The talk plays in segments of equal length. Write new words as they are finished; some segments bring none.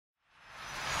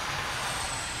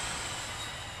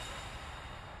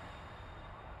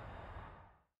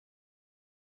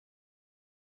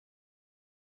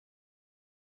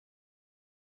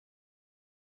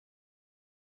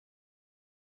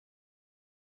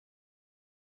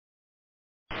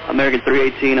American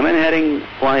 318, I'm in heading,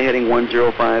 fly heading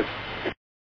 105.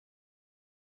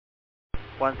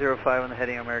 105 on the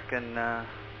heading, American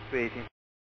 318.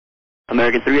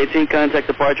 American 318, contact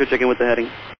departure, check in with the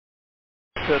heading.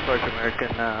 Departure, American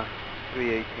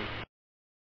 318.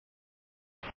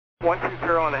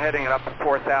 120 on the heading and up to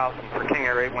 4,000 for King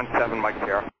Air 817, Mike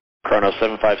Sierra. Chrono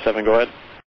 757, go ahead.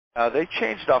 They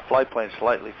changed our flight plan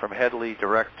slightly from Headley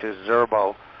direct to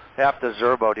Zerbo. After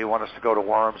Zerbo, do you want us to go to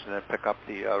Worms and then pick up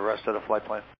the rest of the flight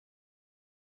plan?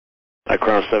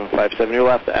 Chrono 757, you'll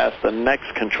have to ask the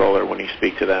next controller when you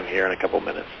speak to them here in a couple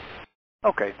minutes.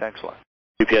 Okay, thanks a lot.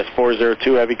 UPS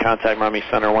 402, heavy, contact Miami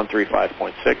Center 135.6.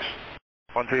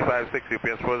 1356,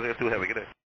 UPS 402, heavy, good day.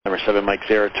 Number 7, Mike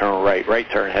Sierra, turn right, right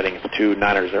turn heading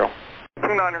 290.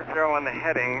 290 on the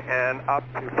heading and up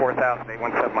to 4,000,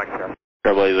 817, Mike Sierra.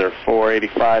 Trailblazer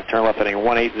 485, turn left heading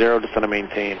 180, descend and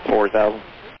maintain 4,000.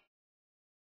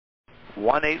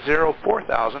 180,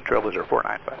 4,000, Trailblazer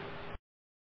 495.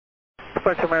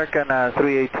 Departure, American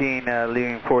 318,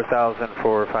 leaving 4,000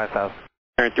 for 5,000.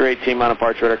 American 318, mount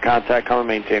departure radar contact, come and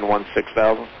maintain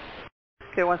 16,000.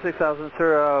 Okay, 16,000,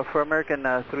 sir. For American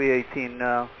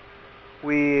 318,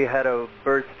 we had a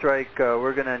bird strike.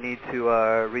 We're going to need to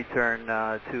return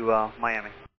to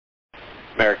Miami.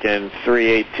 American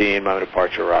 318, mount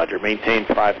departure, roger. Maintain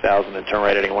 5,000 and turn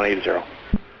right heading 180.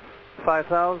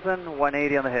 5,000,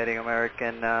 180 on the heading,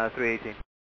 American 318.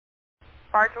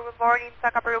 Departure, good morning,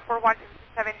 TAKEOFF for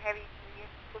 157 heavy,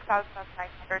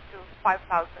 2,900 to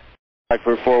 5,000. Back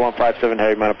for 4157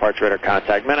 heavy, mount departure radar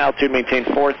contact. Man altitude, maintain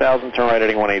 4,000, turn right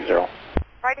heading 180.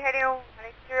 Right heading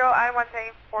 180, I want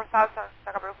saying 4,000,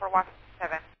 TAKEOFF for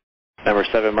 157. Number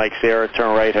 7, Mike Sierra,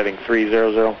 turn right heading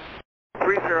 300.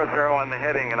 300 on the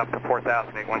heading and up to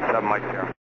 4,000, 817, Mike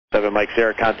Sierra. 7, Mike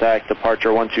Sierra, contact departure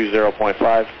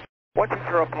 120.5.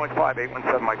 120.5,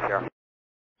 817, Mike Sierra.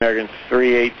 American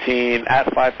 318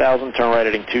 at 5,000, turn right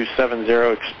heading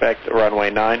 270, expect runway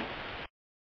 9.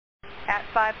 At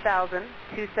 5,000,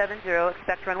 270,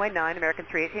 expect runway 9, American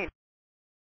 318.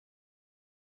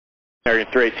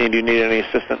 American 318, do you need any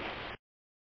assistance?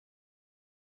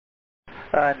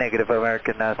 Negative,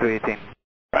 American 318.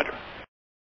 Roger.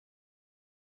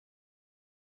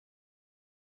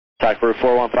 Type Route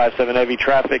 4157 heavy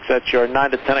traffic, that's your 9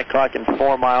 to 10 o'clock in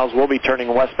 4 miles. We'll be turning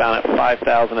westbound at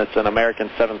 5,000. It's an American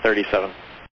 737.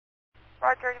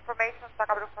 Roger, information,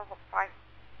 TAKEOFF for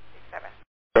 567.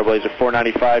 Trailblazer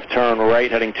 495, turn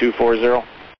right heading 240.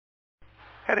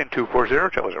 Heading 240,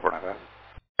 Trailblazer 495.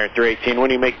 American 318, when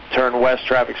you make the turn west,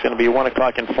 traffic's going to be 1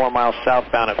 o'clock in 4 miles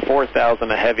southbound at 4,000,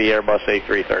 a heavy Airbus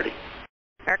A330.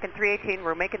 American 318,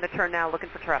 we're making the turn now, looking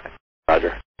for traffic.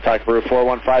 Roger. Type Route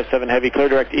 4157 heavy, clear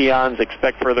direct EONs,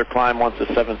 expect further climb once the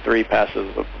 73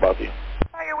 passes above you.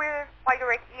 Fire with flight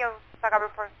direct EON, TAKEOFF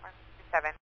for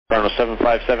 157. Chrono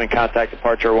 757, contact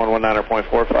departure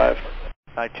 119.45.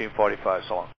 1945,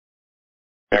 so long.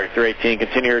 American 318,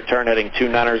 continue your turn heading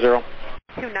 290.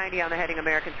 290 on the heading,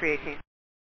 American 318.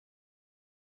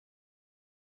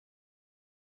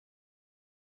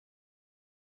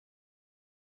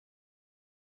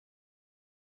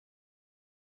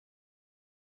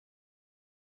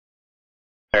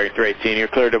 American 318, you're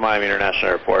cleared to Miami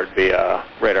International Airport via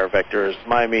radar vectors.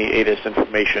 Miami ATIS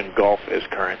information, Gulf is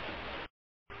current.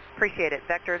 Appreciate it.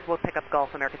 Vectors, we'll pick up Gulf,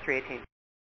 American 318.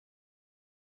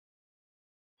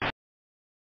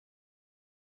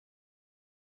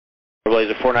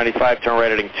 Blazer 495, turn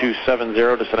right heading 270,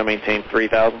 descend and maintain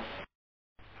 3,000.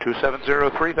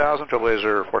 270, 3,000,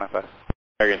 Trailblazer 495.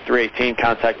 American 318,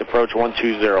 contact approach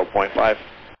 120.5.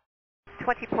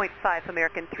 20.5,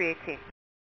 American 318.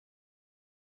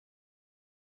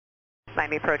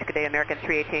 Miami approach, good day, American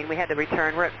 318. We had to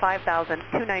return. We're at 5,000,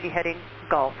 290 heading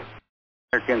Gulf.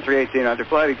 American 318, under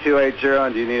flight 280,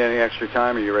 and do you need any extra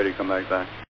time, or are you ready to come back?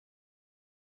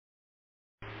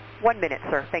 1 minute,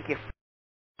 sir. Thank you.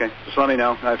 Okay, just let me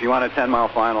know. If you want a 10-mile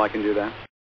final, I can do that.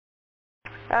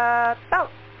 About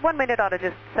 1 minute ought to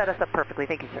just set us up perfectly.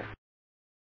 Thank you, sir.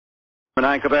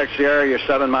 9 Quebec Sierra, you're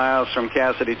 7 miles from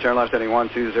Cassidy, turn left heading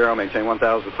 120, maintain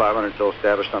 1,500 until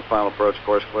established on final approach,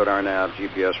 course cleared RNAV,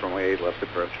 GPS runway 8, left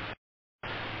approach.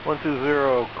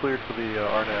 120, cleared for the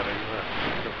RNAV.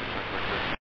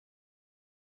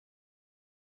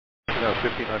 No,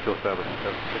 15 until established.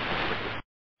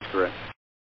 That's correct.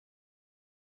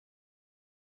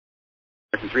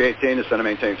 American 318, descend and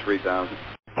maintain 3,000.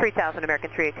 3,000,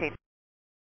 American 318.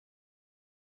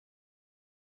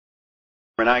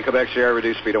 9 Quebec Sierra,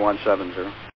 reduce speed to 170.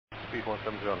 Speed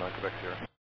 170, 9 Quebec Sierra.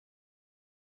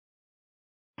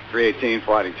 318,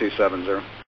 flighting 270.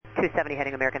 270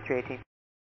 heading American 318.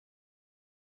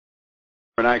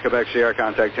 9 Quebec Sierra,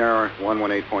 contact terror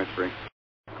 118.3.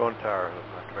 Phone tower,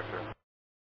 Quebec sir.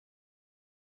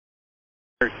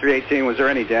 318, was there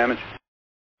any damage?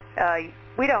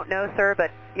 We don't know, sir, but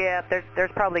yeah,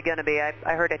 there's probably going to be. I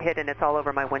heard it hit and it's all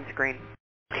over my windscreen.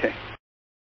 Okay.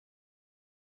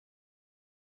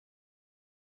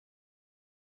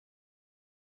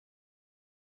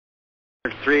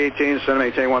 American 318, send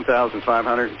maintain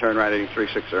 1,500 and turn right heading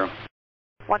 360.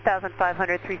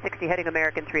 1,500, 360 heading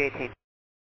American 318.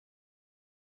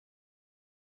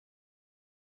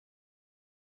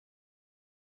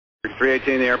 American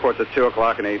 318, the airport's at 2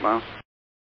 o'clock and 8 miles.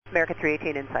 American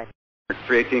 318 inside. American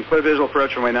 318, clear visual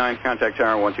approach runway 9, contact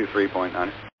tower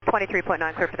 123.9.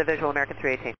 23.9, clear for the visual, American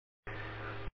 318.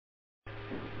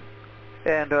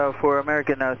 And for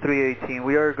American 318,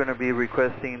 we are going to be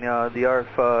requesting the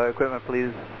RF equipment,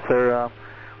 please, sir.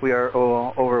 We are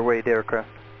overweight aircraft.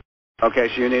 Okay,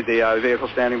 so you need the vehicle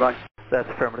standing by? That's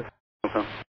affirmative. Okay.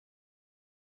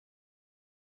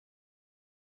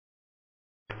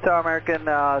 Tower American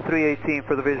 318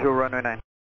 for the visual runway 9.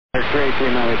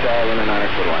 318, runway tower, runway 9,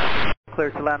 clear to land. Clear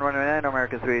to land runway 9,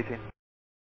 American 318.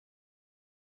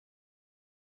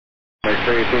 American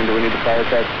 318, do we need the fire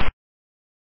test?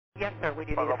 Yes, sir, we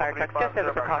do need a fire truck, just as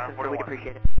a precaution, so we'd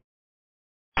appreciate it.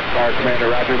 Fire Commander,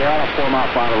 roger. They're on a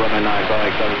 4-mile final, runway 9,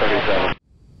 Boeing 737.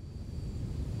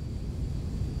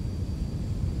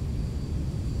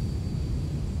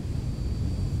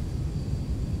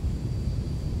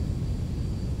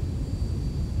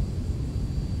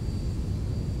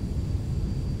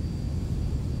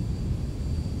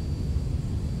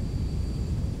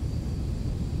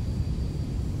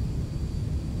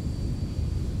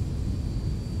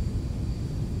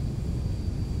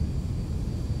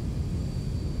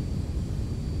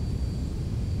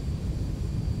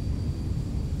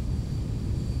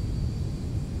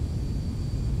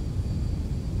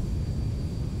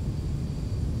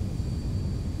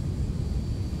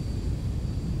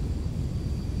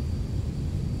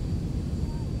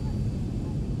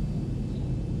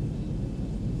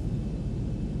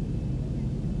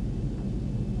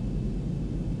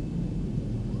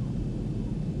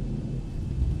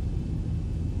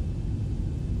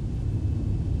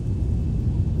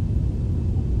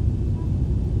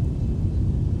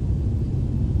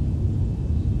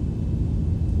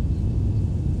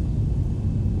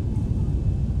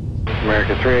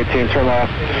 American 318, turn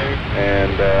left,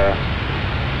 and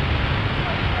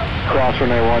cross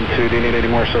runway 12. Do you need any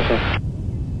more assistance?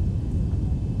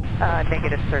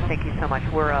 Negative, sir. Thank you so much.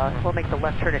 We'll make the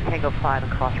left turn at Tango 5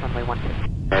 and cross runway 12.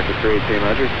 American 318,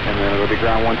 roger, and then it'll be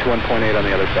ground 121.8 on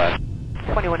the other side.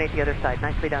 21.8 the other side.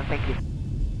 Nicely done. Thank you.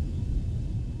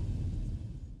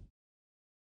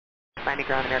 Landing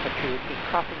ground, American 318,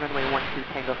 crossing runway 12,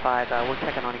 Tango 5. We're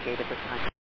checking on a gate at this time.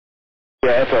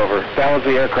 Yeah, it's over. That was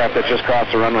the aircraft that just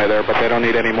crossed the runway there, but they don't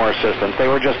need any more assistance. They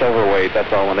were just overweight,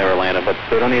 that's all, when they were landing, but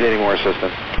they don't need any more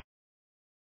assistance.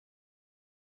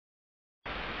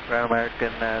 Ground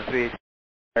American 318.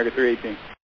 American 318.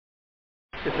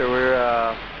 Yes, sir, we're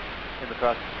in the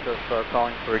process of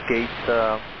calling for a gate.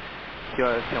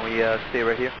 Can we stay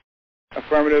right here?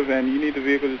 Affirmative, and you need the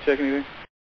vehicle to check anything?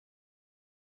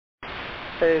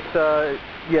 It's,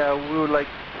 yeah, we would like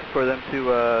for them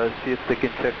to see if they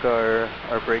can check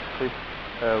our brakes, please.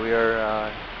 We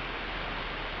are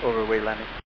overweight landing.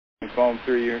 Column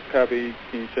 3, your copy.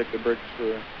 Can you check the brakes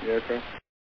for the aircraft?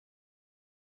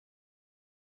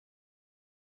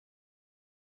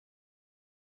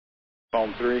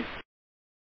 Column 3.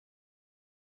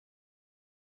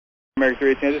 American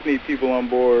 318, I just need people on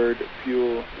board,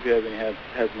 fuel, if you have any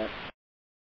hazmat.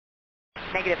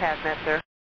 Negative hazmat, sir.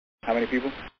 How many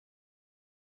people?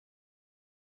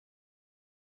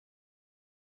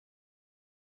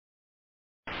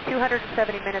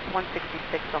 270 minutes,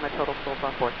 166 on the total souls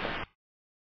on board, sir.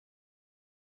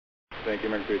 Thank you,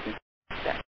 American 318.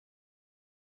 Yeah.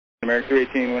 American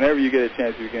 318, whenever you get a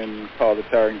chance, you can call the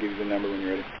tower and give you the number when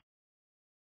you're ready.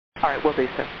 All right, will do,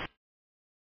 sir.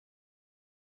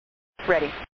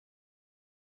 Ready.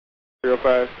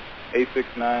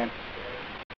 05-869.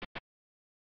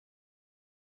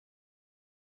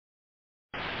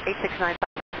 869-5,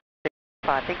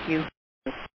 thank you.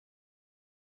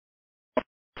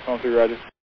 Phone 3, roger.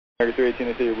 American 318,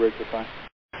 I say your brakes are fine.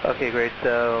 Okay, great.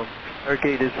 Our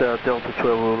gate is Delta 12.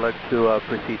 We would like to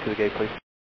proceed to the gate, please.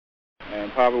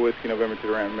 And Papa Whiskey, November to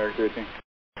the ramp, American 318.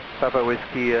 Papa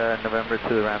Whiskey, November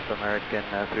to the ramp, American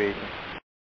 318.